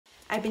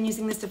I've been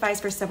using this device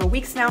for several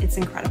weeks now. It's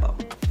incredible.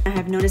 I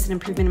have noticed an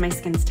improvement in my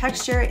skin's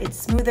texture. It's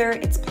smoother,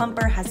 it's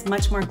plumper, has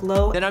much more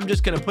glow. Then I'm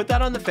just gonna put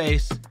that on the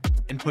face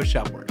and push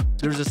upward.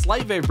 There's a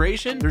slight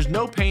vibration, there's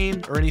no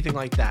pain or anything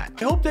like that.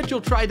 I hope that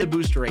you'll try the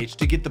Booster-H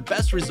to get the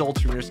best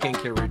results from your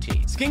skincare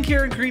routine.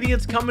 Skincare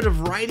ingredients come in a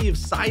variety of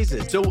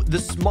sizes, so the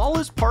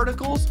smallest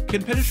particles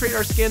can penetrate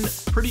our skin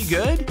pretty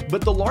good,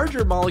 but the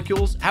larger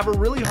molecules have a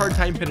really hard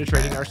time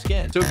penetrating our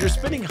skin. So if you're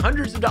spending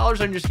hundreds of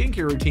dollars on your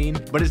skincare routine,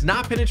 but it's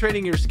not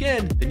penetrating your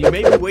skin, then you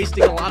may be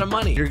wasting a lot of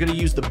money. You're gonna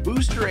use the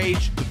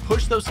Booster-H to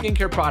push those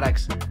skincare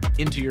products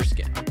into your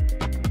skin.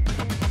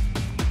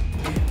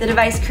 The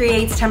device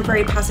creates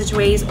temporary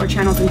passageways or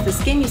channels into the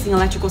skin using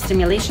electrical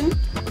stimulation,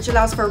 which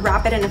allows for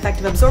rapid and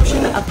effective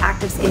absorption of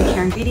active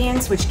skincare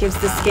ingredients, which gives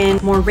the skin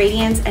more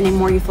radiance and a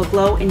more youthful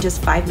glow in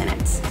just 5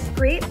 minutes.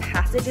 Create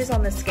passages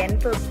on the skin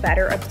for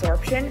better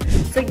absorption,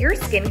 so your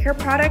skincare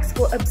products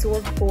will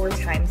absorb 4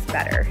 times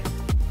better.